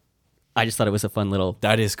 I just thought it was a fun little...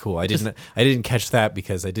 That is cool. I didn't catch that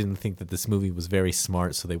because I didn't think that this movie was very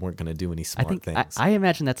smart, so they weren't going to do any smart things. I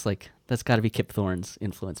imagine that's got to be Kip Thorne's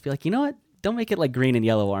influence. Be like, you know what? Don't make it like green and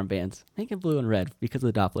yellow armbands. Make it blue and red because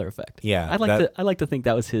of the Doppler effect. Yeah, I like to think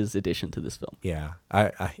that was his addition to this film. Yeah,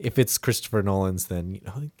 I if it's Christopher Nolan's, then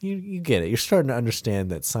you get it. You're starting to understand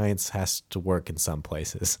that science has to work in some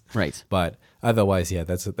places. Right. But otherwise, yeah,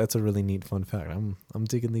 that's a really neat fun fact. I'm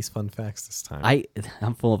digging these fun facts this time.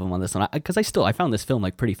 I'm full of them on this one because I found this film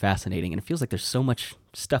like pretty fascinating, and it feels like there's so much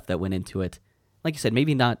stuff that went into it. Like you said,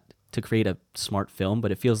 maybe not to create a smart film,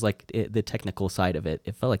 but it feels like the technical side of it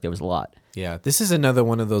felt like there was a lot. Yeah, this is another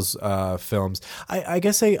one of those films. I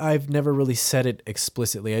guess I've never really said it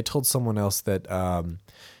explicitly. I told someone else I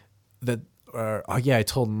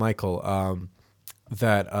told Michael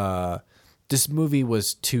that this movie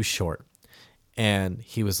was too short. And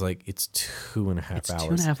he was like, it's 2.5 hours. It's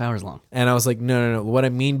 2.5 hours long. And I was like, no. What I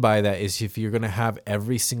mean by that is if you're going to have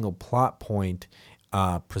every single plot point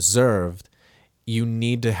preserved, you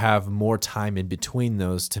need to have more time in between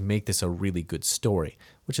those to make this a really good story,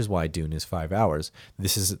 which is why Dune is 5 hours.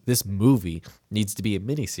 This movie needs to be a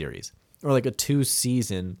miniseries. or like a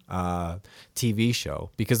 2-season TV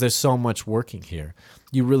show, because there's so much working here.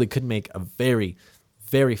 You really could make a very,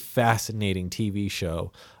 very fascinating TV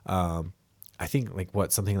show. I think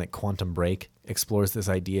something like Quantum Break explores this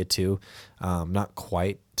idea too. Not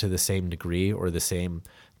quite to the same degree or the same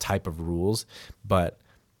type of rules, but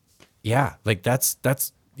yeah, like that's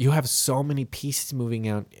you have so many pieces moving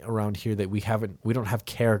out around here that we don't have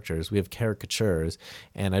characters, we have caricatures,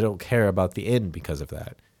 and I don't care about the end because of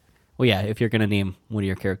that. Well, yeah, if you're going to name one of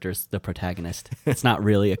your characters the protagonist, it's not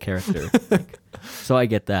really a character. So I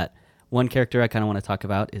get that. One character I kind of want to talk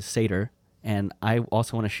about is Sator, and I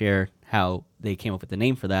also want to share how they came up with the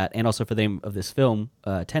name for that, and also for the name of this film,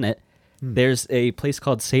 Tenet. There's a place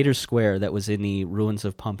called Sator Square that was in the ruins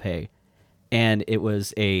of Pompeii, and it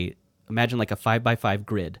was imagine like a 5x5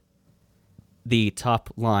 grid. The top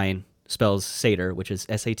line spells Sator, which is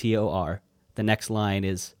Sator. The next line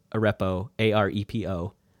is Arepo,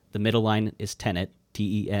 Arepo. The middle line is Tenet,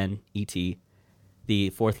 Tenet. The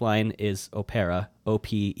fourth line is Opera,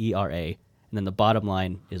 Opera. And then the bottom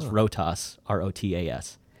line is Rotas,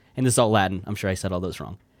 Rotas. And this is all Latin. I'm sure I said all those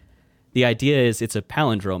wrong. The idea is it's a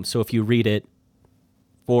palindrome, so if you read it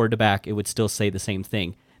forward to back, it would still say the same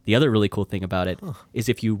thing. The other really cool thing about it is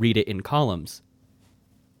if you read it in columns,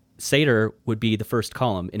 Sator would be the first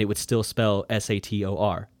column, and it would still spell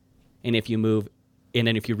Sator. And if you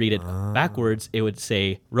read it backwards, it would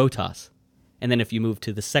say Rotas. And then if you move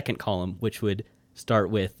to the second column, which would start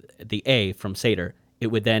with the A from Sator, it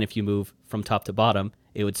would then, if you move from top to bottom,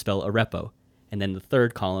 it would spell Arepo. And then the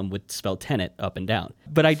third column would spell Tenet up and down.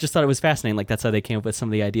 But I just thought it was fascinating. Like, that's how they came up with some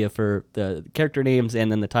of the idea for the character names, and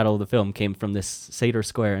then the title of the film came from this Sator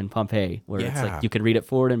Square in Pompeii, where it's like you could read it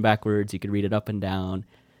forward and backwards, you could read it up and down.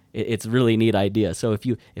 It's a really neat idea. So if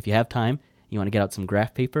you have time, you want to get out some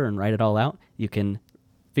graph paper and write it all out, you can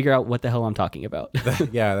figure out what the hell I'm talking about.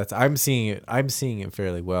 Yeah, I'm seeing it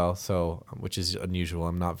fairly well, so, which is unusual.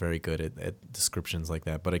 I'm not very good at descriptions like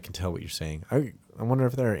that, but I can tell what you're saying. I wonder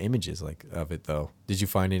if there are images of it though. Did you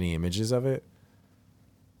find any images of it?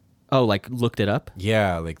 Oh, like looked it up?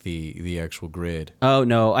 Yeah, like the actual grid. Oh,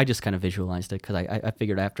 no, I just kind of visualized it because I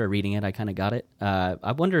figured after reading it, I kind of got it.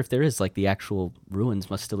 I wonder if there is like the actual ruins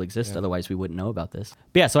must still exist. Yeah. Otherwise, we wouldn't know about this.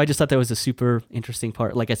 But yeah, so I just thought that was a super interesting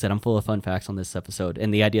part. Like I said, I'm full of fun facts on this episode.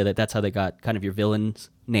 And the idea that that's how they got kind of your villain's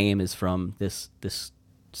name is from this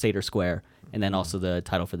Sator Square. And then also the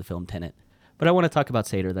title for the film, Tenet. But I want to talk about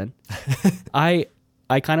Sator then. I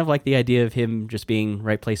kind of like the idea of him just being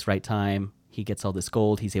right place, right time. He gets all this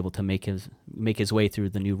gold. He's able to make his way through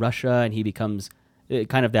the new Russia, and he becomes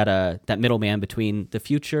kind of that middleman between the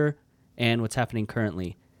future and what's happening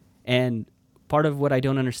currently. And part of what I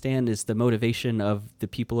don't understand is the motivation of the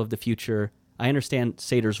people of the future. I understand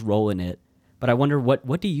Sator's role in it, but I wonder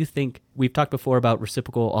what do you think? We've talked before about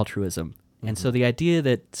reciprocal altruism, and so the idea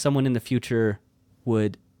that someone in the future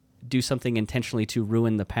would do something intentionally to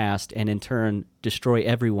ruin the past and in turn destroy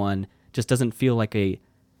everyone just doesn't feel like a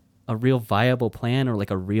real viable plan or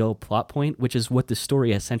like a real plot point, which is what the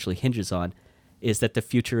story essentially hinges on, is that the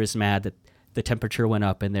future is mad that the temperature went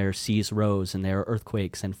up and their seas rose and there are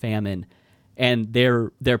earthquakes and famine. And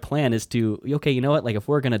their plan is to, okay, you know what? Like, if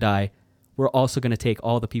we're going to die, we're also going to take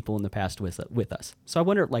all the people in the past with us. So I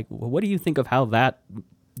wonder, like, what do you think of how that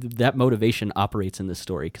motivation operates in this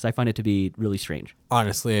story? Because I find it to be really strange.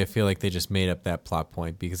 Honestly, I feel like they just made up that plot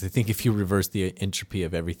point, because I think if you reverse the entropy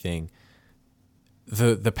of everything,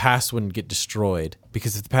 the past wouldn't get destroyed,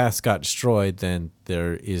 because if the past got destroyed, then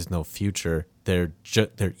there is no future. They're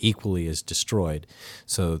equally as destroyed.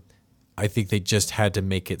 So I think they just had to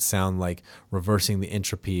make it sound like reversing the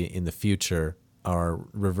entropy in the future, or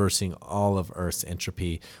reversing all of Earth's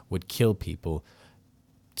entropy, would kill people,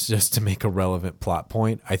 just to make a relevant plot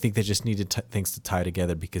point. I think they just needed things to tie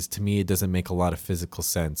together, because to me it doesn't make a lot of physical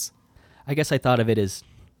sense. I guess I thought of it as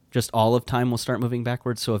just all of time will start moving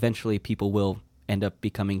backwards, so eventually people will end up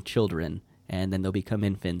becoming children, and then they'll become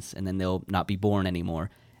infants, and then they'll not be born anymore,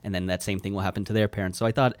 and then that same thing will happen to their parents. So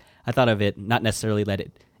I thought of it not necessarily that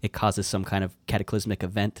it causes some kind of cataclysmic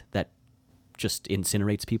event that just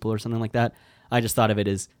incinerates people or something like that. I just thought of it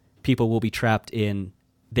as people will be trapped in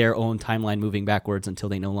their own timeline moving backwards until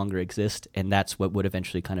they no longer exist, and that's what would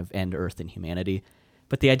eventually kind of end Earth and humanity.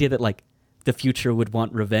 But the idea that like the future would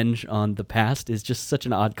want revenge on the past is just such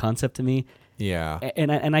an odd concept to me. Yeah.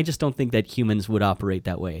 And I just don't think that humans would operate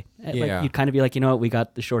that way. Yeah. Like, you'd kind of be like, you know what, we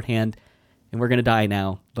got the shorthand and we're going to die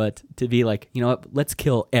now. But to be like, you know what, let's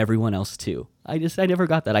kill everyone else too. I never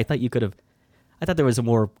got that. I thought there was a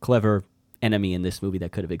more clever enemy in this movie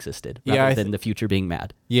that could have existed, Yeah, rather than the future being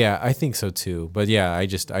mad. Yeah, I think so too. But yeah, I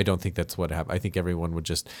don't think that's what happened. I think everyone would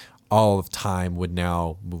just, all of time would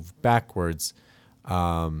now move backwards.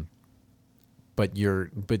 But your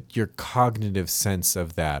cognitive sense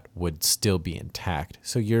of that would still be intact.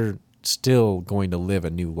 So you're still going to live a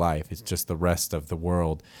new life. It's just the rest of the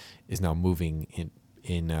world is now moving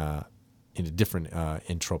in a different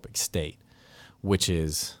entropic state, which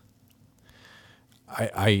is,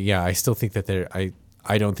 I still think that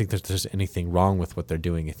I don't think that there's anything wrong with what they're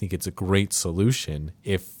doing. I think it's a great solution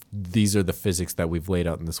if these are the physics that we've laid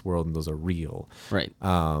out in this world and those are real. Right.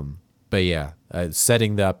 But yeah,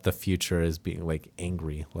 setting up the future as being like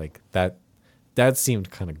angry, like that seemed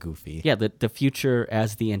kind of goofy. Yeah, the future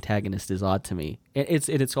as the antagonist is odd to me. It's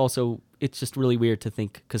just really weird to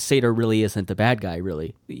think, because Sator really isn't the bad guy,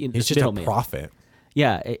 really. He's just a prophet.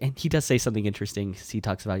 Yeah, and he does say something interesting. He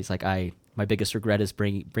talks about, he's like, my biggest regret is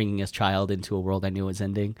bringing his child into a world I knew was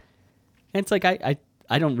ending. And it's like, I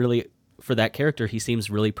don't really, for that character, he seems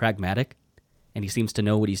really pragmatic, and he seems to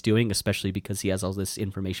know what he's doing, especially because he has all this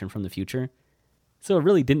information from the future. So it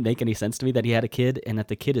really didn't make any sense to me that he had a kid, and that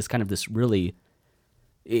the kid is kind of this really,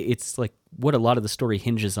 it's like what a lot of the story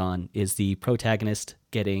hinges on is the protagonist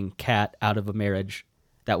getting Kat out of a marriage.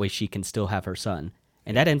 That way she can still have her son.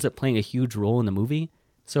 And that ends up playing a huge role in the movie.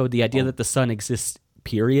 So the idea that the son exists,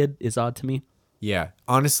 period, is odd to me. Yeah.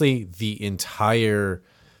 Honestly,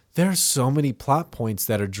 there are so many plot points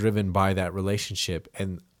that are driven by that relationship.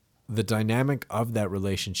 And the dynamic of that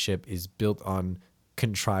relationship is built on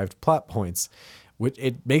contrived plot points, which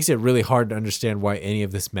it makes it really hard to understand why any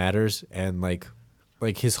of this matters. And like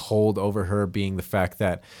his hold over her being the fact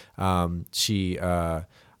that she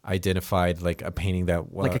identified like a painting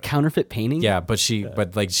that like a counterfeit painting. Yeah, but she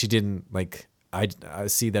didn't like. I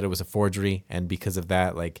see that it was a forgery, and because of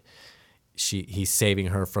that, like he's saving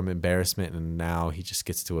her from embarrassment, and now he just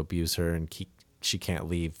gets to abuse her, and she can't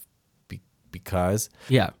leave because.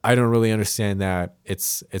 Yeah, I don't really understand that.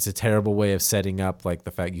 It's a terrible way of setting up like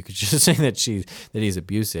the fact you could just say that he's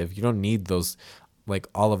abusive. You don't need those, like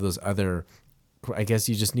all of those other. I guess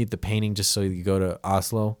you just need the painting just so you go to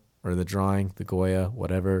Oslo, or the drawing, the Goya,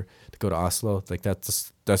 whatever, to go to Oslo. Like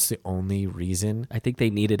that's the only reason. I think they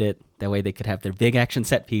needed it. That way they could have their big action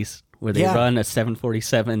set piece where they run a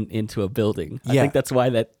 747 into a building. I think that's why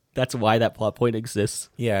that plot point exists.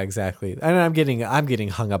 Yeah, exactly. And I'm getting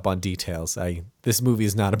hung up on details. This movie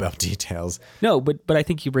is not about details. No, but I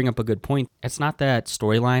think you bring up a good point. It's not that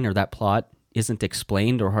storyline or that plot isn't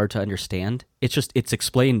explained or hard to understand. It's just it's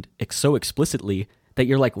explained so explicitly that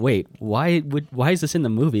you're like, wait, why is this in the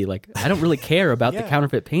movie? Like, I don't really care about the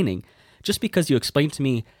counterfeit painting. Just because you explained to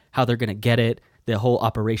me how they're going to get it, the whole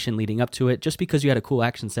operation leading up to it, just because you had a cool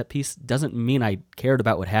action set piece doesn't mean I cared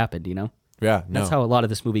about what happened, you know? Yeah, no. That's how a lot of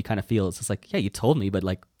this movie kind of feels. It's like, yeah, you told me, but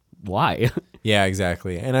like, why? Yeah,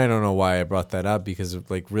 exactly. And I don't know why I brought that up, because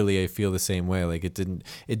like really I feel the same way. Like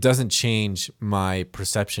it doesn't change my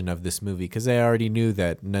perception of this movie, because I already knew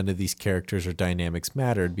that none of these characters or dynamics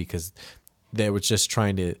mattered, because they were just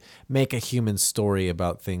trying to make a human story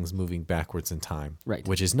about things moving backwards in time. Right.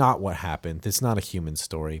 Which is not what happened. It's not a human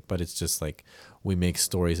story, but it's just like we make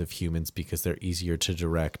stories of humans because they're easier to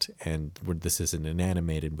direct, and this isn't an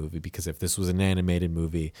animated movie, because if this was an animated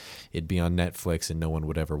movie, it'd be on Netflix and no one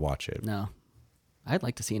would ever watch it. No. I'd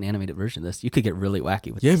like to see an animated version of this. You could get really wacky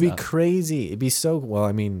with this. Yeah, it'd be crazy. It'd be so, well,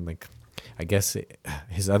 I mean, like, I guess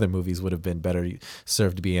his other movies would have been better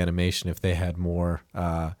served to be animation if they had more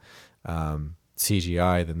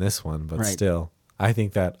CGI than this one, but still, I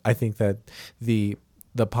think that the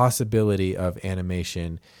possibility of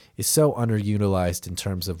animation is so underutilized in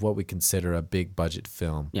terms of what we consider a big budget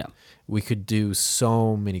film. Yeah, we could do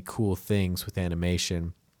so many cool things with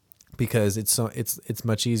animation, because it's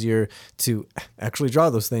much easier to actually draw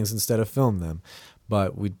those things instead of film them,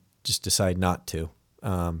 but we just decide not to,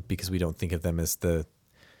 because we don't think of them as the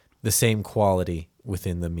same quality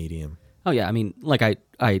within the medium. Oh, yeah. I mean, like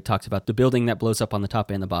I talked about the building that blows up on the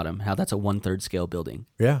top and the bottom, how that's a 1/3 scale building.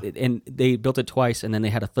 Yeah. And they built it twice, and then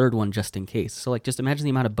they had a third one just in case. So, like, just imagine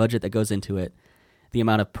the amount of budget that goes into it, the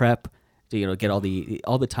amount of prep to, get all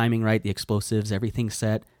the timing right, the explosives, everything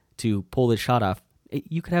set to pull this shot off.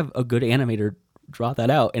 You could have a good animator draw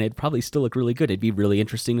that out, and it'd probably still look really good. It'd be really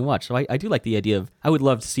interesting to watch. So I do like the idea of, I would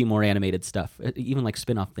love to see more animated stuff, even like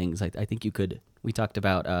spin-off things. I think you could. We talked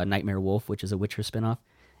about Nightmare Wolf, which is a Witcher spin-off.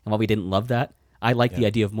 And while we didn't love that, I like the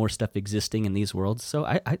idea of more stuff existing in these worlds. So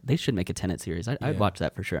they should make a Tenet series. I'd watch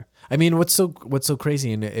that for sure. I mean, what's so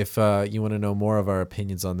crazy, and if you want to know more of our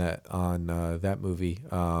opinions on that movie,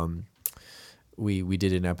 we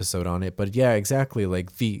did an episode on it. But yeah, exactly.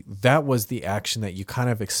 Like that was the action that you kind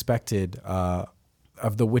of expected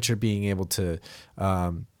of The Witcher being able to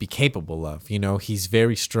be capable of. You know, he's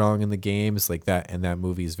very strong in the games like that, and that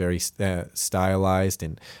movie is very stylized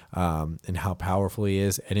and how powerful he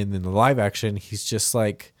is. And in the live action, he's just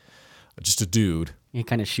like just a dude. He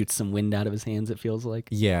kind of shoots some wind out of his hands, it feels like.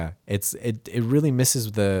 Yeah, it really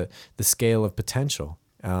misses the scale of potential.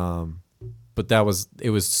 But it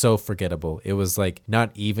was so forgettable. It was like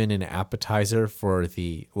not even an appetizer for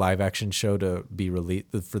the live action show to be released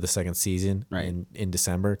for the second season in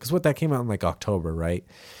December. Because what that came out in like October, right?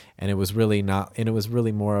 And it was really not, and it was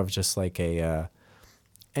really more of just like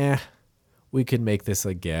we could make this,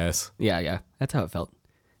 I guess. Yeah, that's how it felt.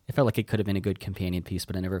 It felt like it could have been a good companion piece,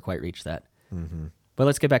 but I never quite reached that. Mm-hmm. But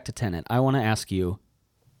let's get back to Tenet. I want to ask you,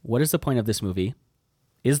 what is the point of this movie?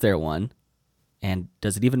 Is there one? And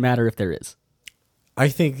does it even matter if there is? I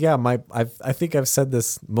think, yeah, I think I've said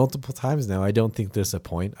this multiple times now. I don't think there's a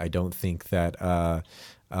point. I don't think that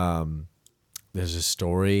there's a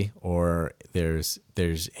story or there's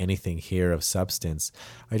anything here of substance.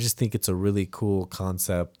 I just think it's a really cool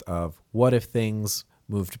concept of what if things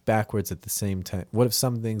moved backwards at the same time? What if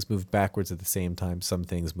some things moved backwards at the same time? Some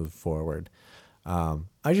things moved forward.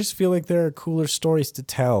 I just feel like there are cooler stories to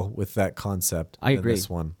tell with that concept. I agree. This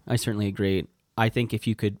one. I certainly agree. I think if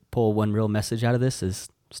you could pull one real message out of this is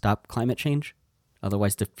stop climate change.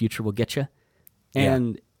 Otherwise the future will get you.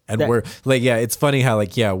 And we're like, yeah, it's funny how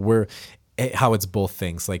like, yeah, how it's both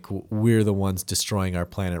things. Like we're the ones destroying our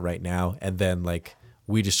planet right now. And then like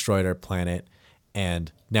we destroyed our planet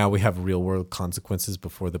and now we have real world consequences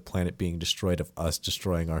before the planet being destroyed of us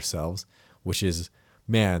destroying ourselves, which is,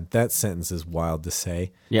 man, that sentence is wild to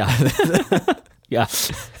say. Yeah. Yeah.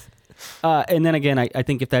 And then again, I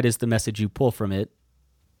think if that is the message you pull from it,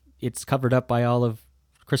 it's covered up by all of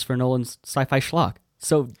Christopher Nolan's sci-fi schlock.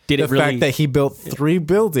 So did it really... The fact that he built 3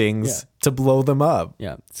 buildings to blow them up.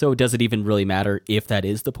 Yeah. So does it even really matter if that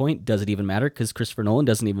is the point? Does it even matter? Because Christopher Nolan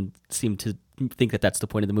doesn't even seem to think that that's the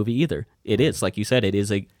point of the movie either. It is, like you said, it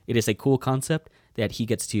is a cool concept that he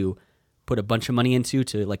gets to put a bunch of money into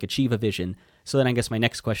to like achieve a vision. So then I guess my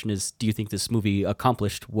next question is, do you think this movie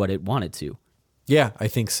accomplished what it wanted to? Yeah, I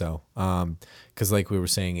think so. Because like we were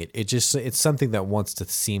saying, it's something that wants to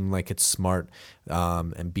seem like it's smart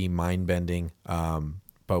and be mind bending,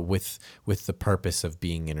 but with the purpose of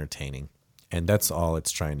being entertaining, and that's all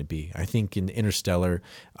it's trying to be. I think in Interstellar,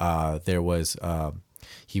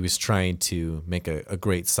 he was trying to make a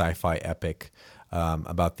great sci-fi epic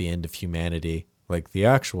about the end of humanity, like the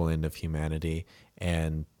actual end of humanity,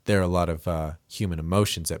 and there are a lot of human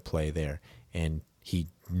emotions at play there, and he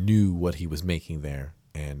knew what he was making there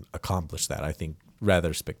and accomplished that, I think,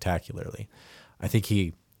 rather spectacularly. I think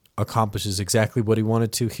he accomplishes exactly what he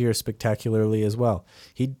wanted to here spectacularly as well.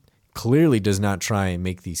 He clearly does not try and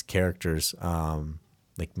make these characters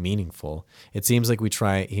like meaningful. It seems like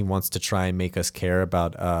he wants to try and make us care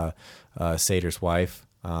about Sator's wife.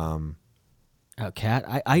 Kat,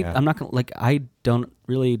 I'm not gonna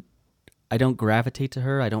I don't gravitate to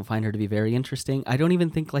her. I don't find her to be very interesting. I don't even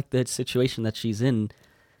think like the situation that she's in,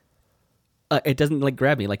 it doesn't like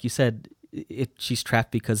grab me. Like you said, she's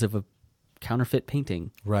trapped because of a counterfeit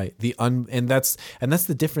painting. Right. And that's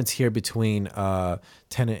the difference here between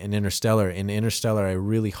Tenet and Interstellar. In Interstellar, I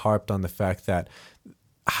really harped on the fact that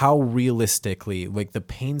how realistically, like the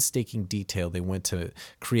painstaking detail they went to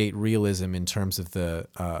create realism in terms of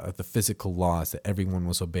the physical laws that everyone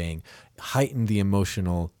was obeying, heightened the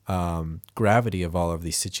emotional gravity of all of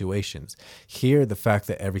these situations. Here, the fact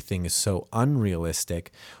that everything is so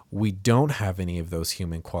unrealistic, we don't have any of those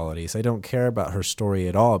human qualities. I don't care about her story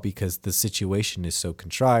at all because the situation is so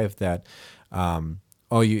contrived that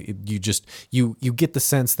you get the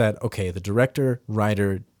sense that, okay, the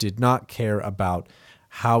director-writer did not care about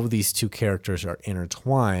how these two characters are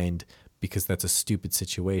intertwined because that's a stupid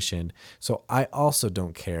situation. So I also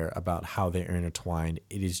don't care about how they're intertwined.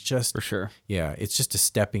 It is just... For sure. Yeah, it's just a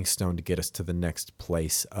stepping stone to get us to the next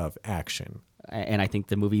place of action. And I think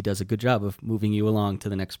the movie does a good job of moving you along to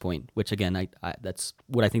the next point, which again, I that's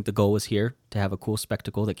what I think the goal was here, to have a cool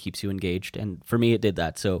spectacle that keeps you engaged. And for me, it did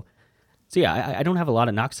that. So yeah, I don't have a lot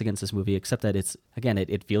of knocks against this movie, except that it's, again,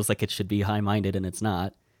 it feels like it should be high-minded and it's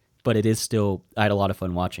not. But it is still, I had a lot of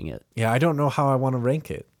fun watching it. Yeah, I don't know how I want to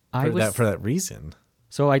rank it for that reason.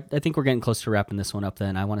 So I think we're getting close to wrapping this one up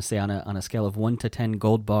then. I want to say on a scale of 1 to 10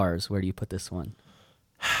 gold bars, where do you put this one?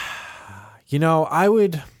 You know,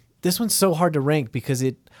 this one's so hard to rank because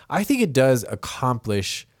I think it does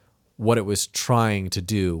accomplish what it was trying to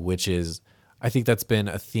do, which is I think that's been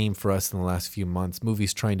a theme for us in the last few months.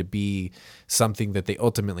 Movies trying to be something that they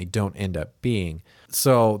ultimately don't end up being.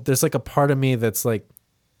 So there's like a part of me that's like,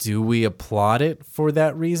 do we applaud it for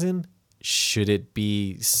that reason? Should it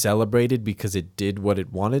be celebrated because it did what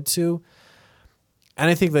it wanted to? And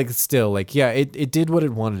I think like still like, yeah, it did what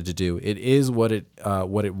it wanted to do. It is what it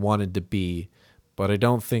wanted to be, but I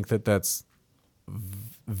don't think that that's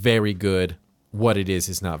very good. What it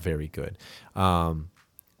is not very good.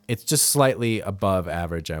 It's just slightly above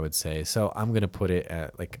average, I would say. So I'm going to put it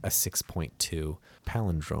at like a 6.2.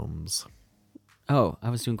 Palindromes. Oh, I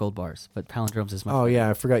was doing gold bars, but palindromes is my Oh, yeah,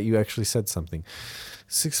 I forgot you actually said something.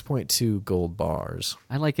 6.2 gold bars.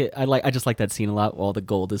 I like it. I just like that scene a lot while the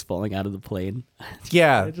gold is falling out of the plane.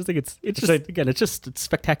 Yeah. I just think it's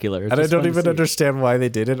spectacular. It's and I just don't fun to even see. understand why they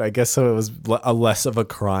did it. I guess so it was a less of a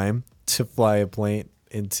crime to fly a plane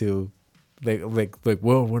into... Like,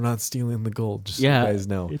 whoa, we're not stealing the gold. Just so you guys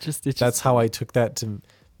know. It's just That's how I took that to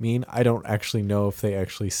mean. I don't actually know if they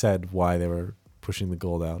actually said why they were pushing the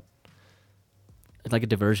gold out. like a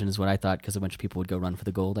diversion is what I thought, because a bunch of people would go run for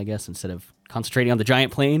the gold, I guess, instead of concentrating on the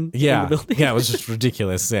giant plane. in Yeah, the building. yeah, it was just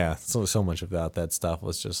ridiculous. Yeah, so much about that stuff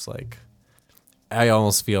was just like, I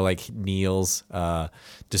almost feel like Neil's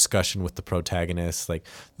discussion with the protagonist, like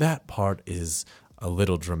that part is a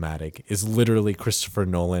little dramatic, is literally Christopher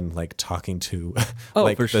Nolan like talking to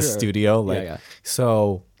like for the sure. studio, like Yeah.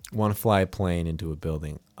 so want to fly a plane into a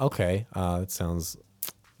building. Okay, that sounds,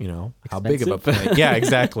 how big of a Expensive. plane? Yeah,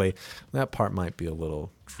 exactly. That part might be a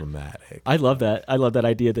little dramatic. I love that. I love that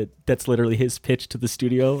idea that that's literally his pitch to the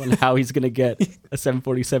studio on how he's going to get a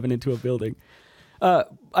 747 into a building.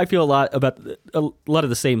 I feel a lot of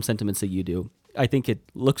the same sentiments that you do. I think it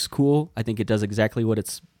looks cool. I think it does exactly what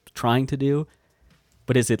it's trying to do.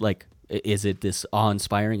 But is it this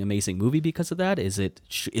awe-inspiring, amazing movie because of that? Is it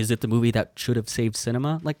the movie that should have saved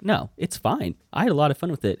cinema? Like, no, it's fine. I had a lot of fun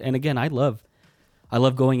with it. And again, I love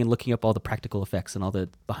going and looking up all the practical effects and all the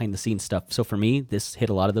behind-the-scenes stuff. So for me, this hit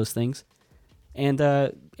a lot of those things. And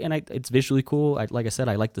it's visually cool. Like I said,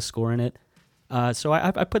 I like the score in it. So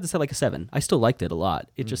I put this at like a 7. I still liked it a lot.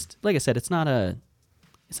 It just, like I said, it's not going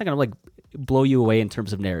to like blow you away in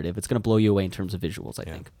terms of narrative. It's going to blow you away in terms of visuals, I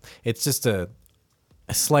think. It's just a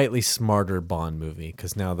slightly smarter Bond movie,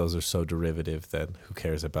 because now those are so derivative that who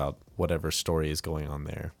cares about whatever story is going on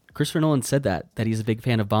there. Christopher Nolan said that he's a big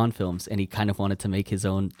fan of Bond films, and he kind of wanted to make his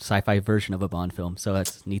own sci-fi version of a Bond film. So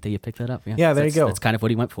that's neat that you picked that up. Yeah, there you go. That's kind of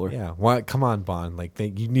what he went for. Yeah, why? Come on, Bond. Like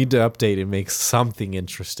you need to update and make something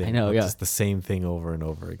interesting. I know, not yeah. just the same thing over and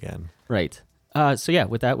over again. Right. So yeah,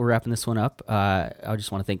 with that, we're wrapping this one up. I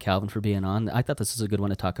just want to thank Calvin for being on. I thought this was a good one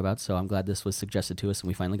to talk about, so I'm glad this was suggested to us and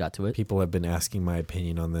we finally got to it. People have been asking my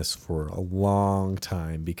opinion on this for a long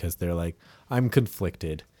time because they're like, I'm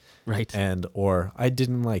conflicted. Right. Or I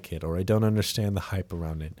didn't like it, or I don't understand the hype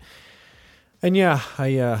around it. And yeah,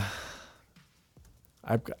 I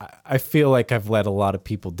feel like I've let a lot of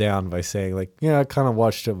people down by saying like, yeah, I kind of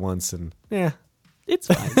watched it once and yeah. It's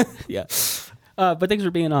fine. Yeah. But thanks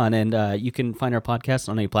for being on, and you can find our podcast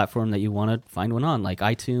on any platform that you want to find one on, like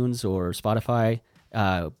iTunes or Spotify.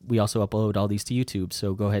 We also upload all these to YouTube,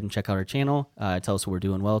 so go ahead and check out our channel. Tell us what we're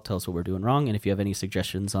doing well, tell us what we're doing wrong, and if you have any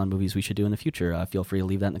suggestions on movies we should do in the future, feel free to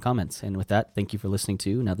leave that in the comments. And with that, thank you for listening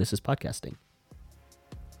to Now This Is Podcasting.